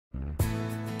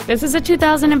This is a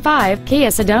 2005 Kia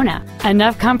Sedona.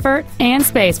 Enough comfort and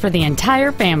space for the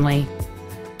entire family.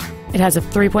 It has a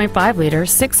 3.5-liter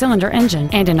six-cylinder engine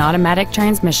and an automatic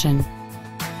transmission.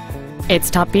 Its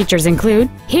top features include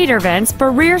heater vents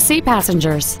for rear seat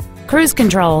passengers, cruise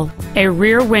control, a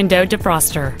rear window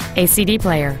defroster, a CD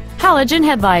player, halogen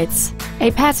headlights,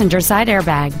 a passenger side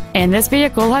airbag, and this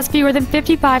vehicle has fewer than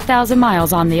 55,000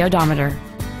 miles on the odometer.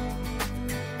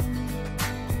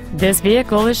 This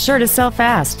vehicle is sure to sell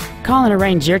fast. Call and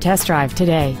arrange your test drive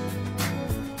today.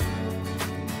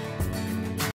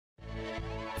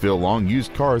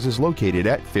 PhilLongUsedCars is located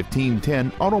at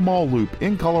 1510 Auto Mall Loop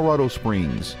in Colorado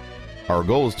Springs. Our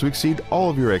goal is to exceed all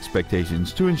of your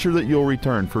expectations to ensure that you'll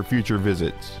return for future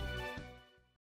visits.